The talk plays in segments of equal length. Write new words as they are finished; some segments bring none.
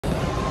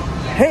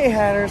Hey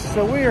Hatters,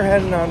 so we are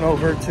heading on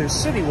over to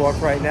City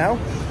Walk right now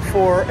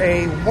for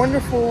a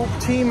wonderful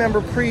team member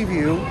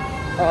preview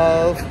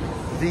of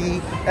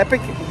the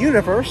Epic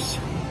Universe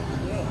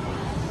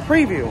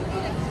preview.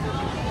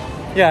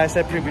 Yeah, I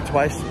said preview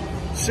twice.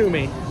 Sue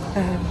me.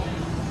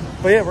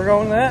 But yeah, we're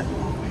going to that.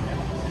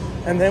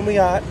 And then we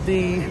got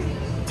the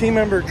team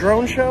member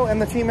drone show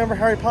and the team member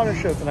Harry Potter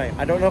show tonight.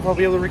 I don't know if I'll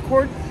be able to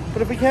record,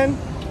 but if we can,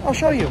 I'll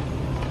show you.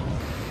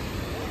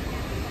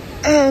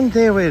 And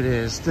there it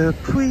is, the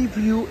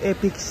Preview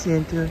Epic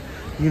Center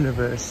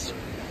Universe.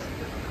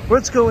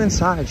 Let's go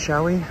inside,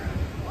 shall we?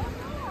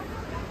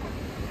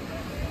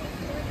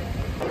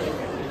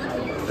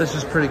 This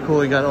is pretty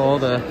cool. You got all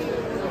the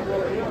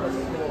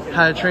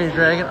How to Train Your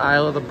Dragon,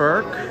 Isle of the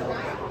Berk.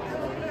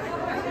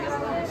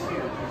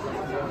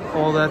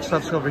 All that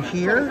stuff's over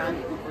here.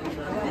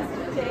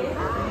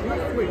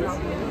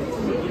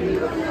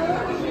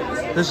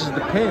 This is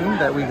the pin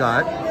that we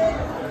got.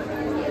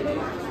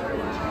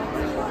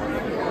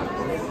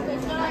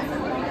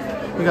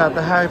 We got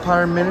the Harry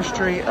Potter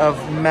Ministry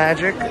of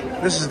Magic.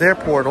 This is their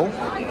portal.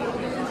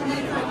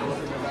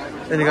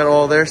 Then you got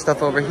all their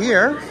stuff over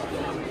here.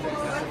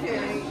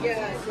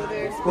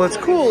 What's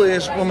cool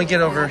is when we get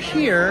over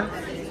here,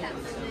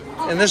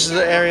 and this is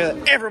the area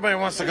that everybody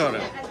wants to go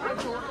to.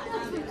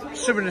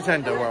 Super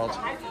Nintendo World.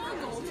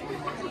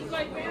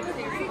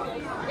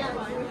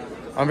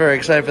 I'm very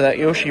excited for that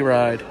Yoshi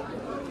ride.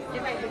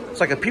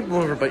 It's like a people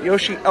mover, but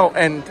Yoshi. Oh,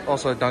 and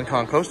also a Donkey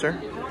Kong coaster.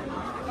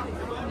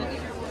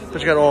 But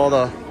you got all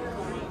the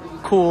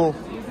cool,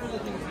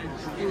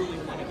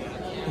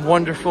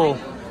 wonderful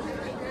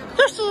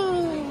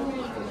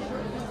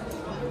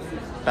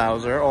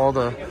Bowser, all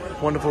the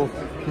wonderful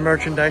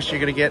merchandise you're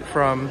gonna get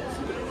from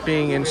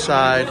being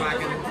inside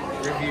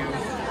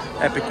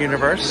Epic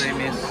Universe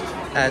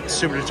at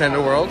Super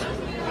Nintendo World.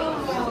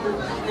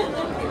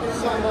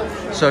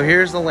 So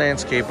here's the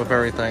landscape of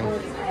everything.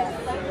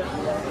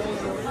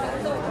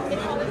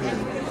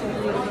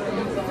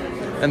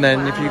 And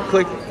then if you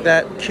click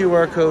that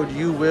QR code,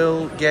 you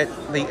will get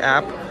the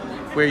app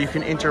where you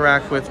can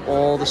interact with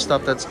all the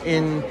stuff that's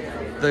in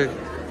the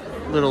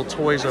little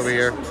toys over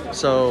here.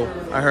 So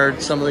I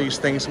heard some of these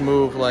things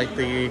move, like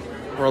the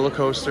roller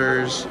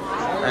coasters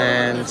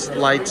and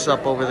lights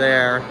up over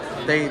there.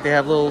 They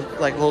have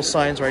little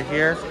signs right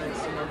here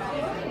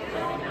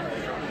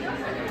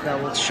that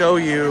will show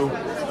you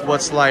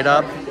what's light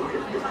up.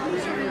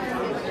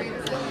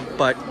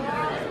 But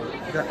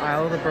the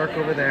Isle of the Berk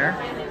over there.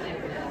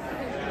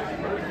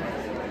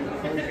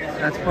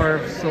 That's part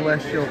of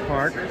Celestial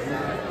Park.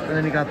 And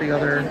then you got the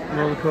other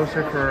roller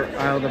coaster for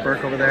Isle of the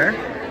Berk over there.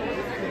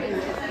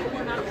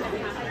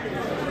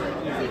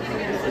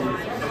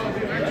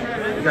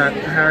 You got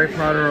Harry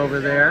Potter over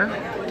there.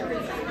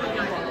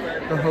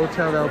 The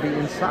hotel that'll be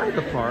inside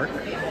the park.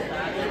 You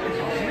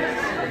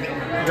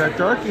got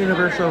Dark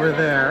Universe over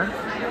there.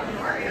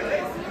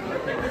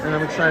 And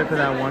I'm excited for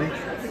that one.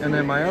 And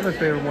then my other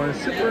favorite one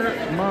is Super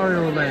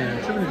Mario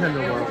Land, Super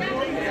Nintendo World.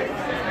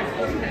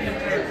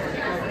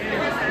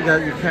 You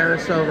got your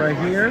carousel right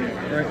here,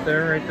 right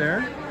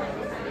there.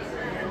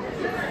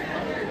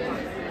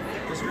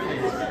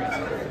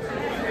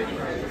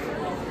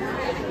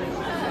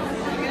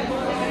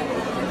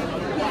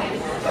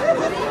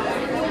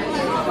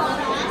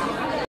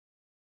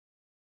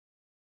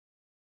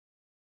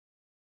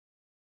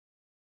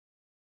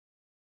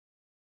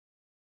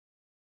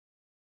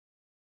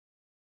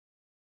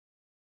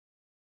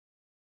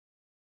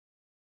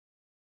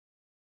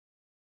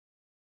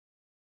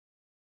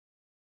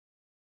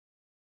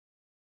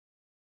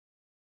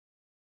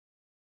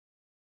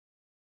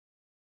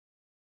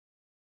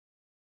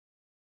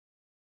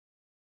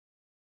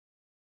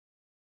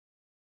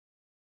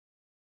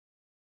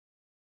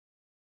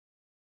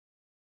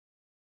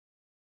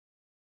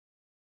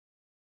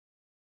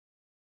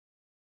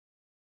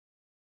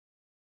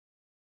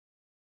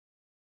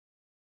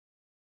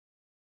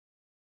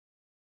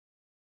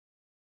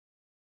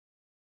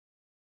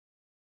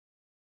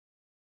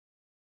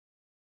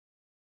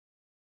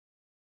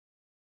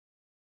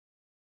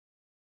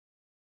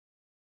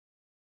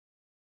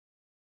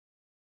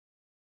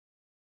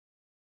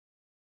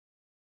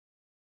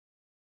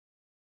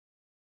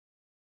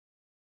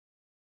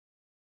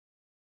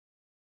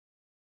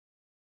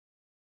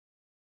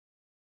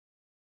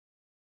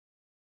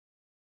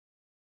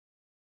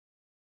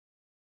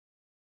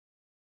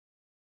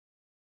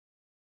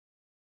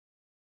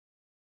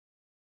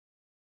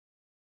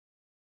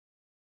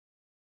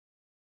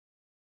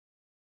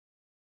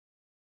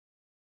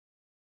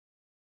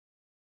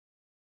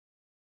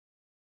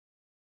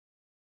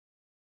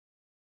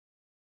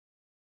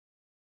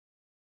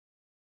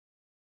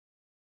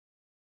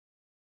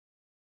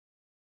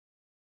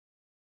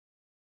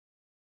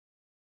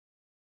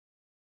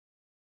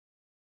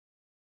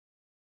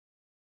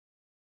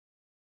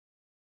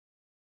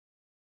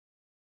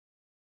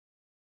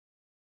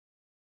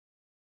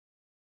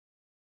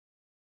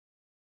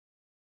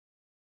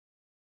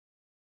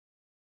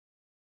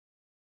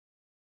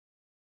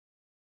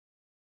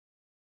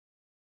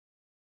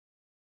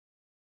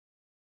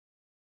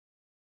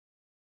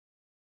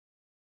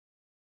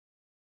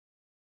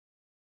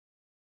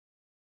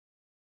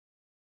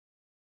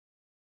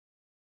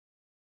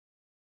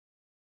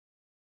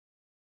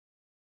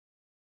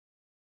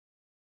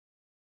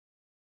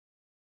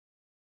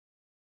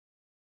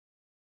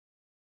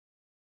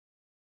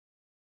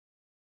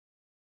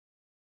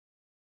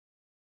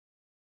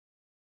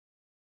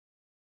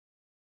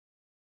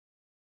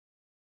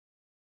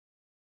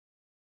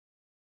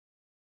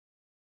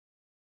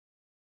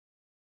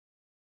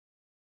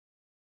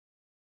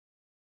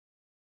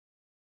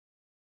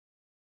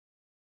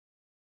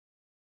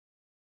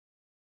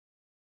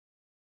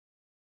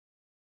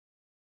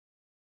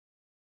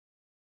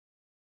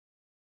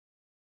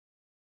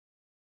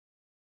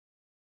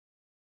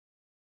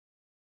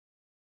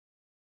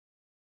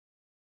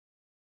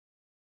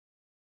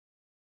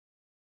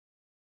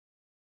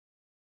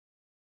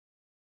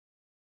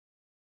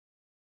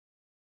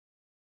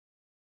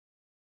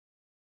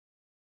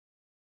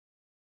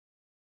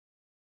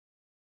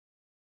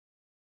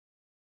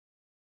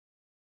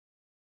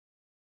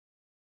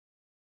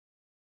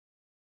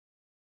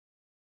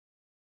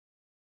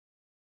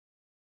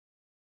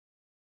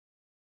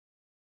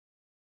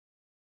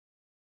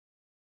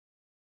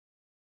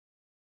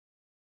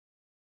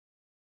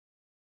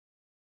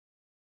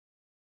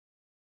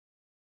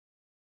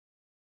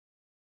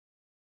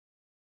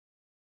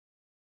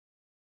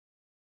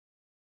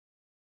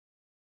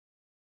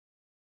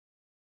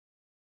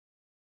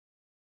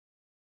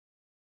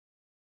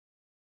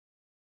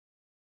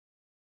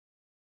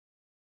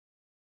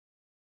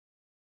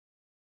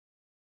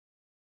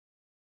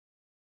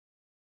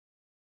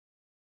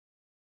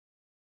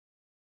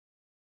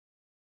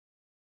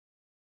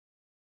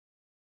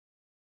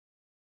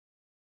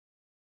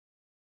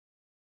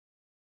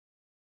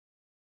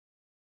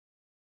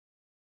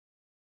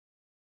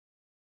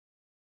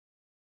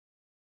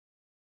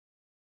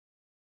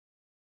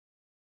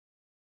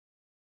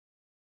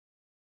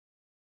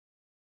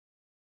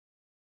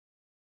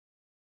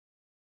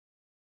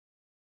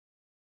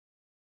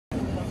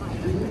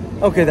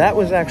 Okay, that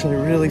was actually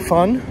really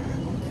fun.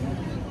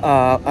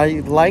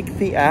 I like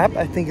the app.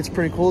 I think it's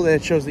pretty cool that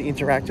it shows the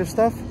interactive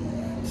stuff.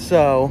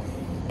 So,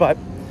 but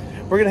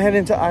we're gonna head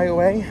into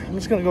IOA. I'm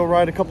just gonna go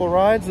ride a couple of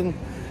rides and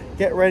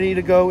get ready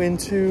to go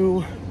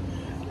into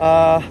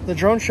the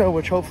drone show,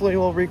 which hopefully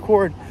we'll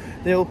record.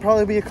 There will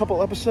probably be a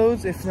couple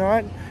episodes. If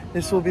not,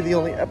 this will be the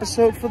only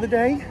episode for the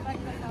day.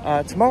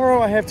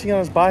 Tomorrow I have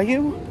Tiana's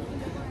Bayou,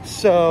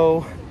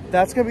 so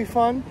that's gonna be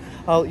fun.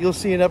 You'll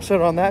see an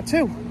episode on that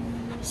too.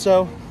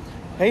 So,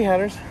 hey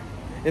Hatters,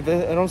 if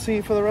I don't see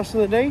you for the rest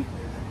of the day,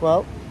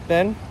 well,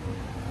 then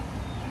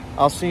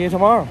I'll see you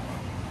tomorrow.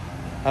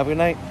 Have a good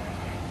night.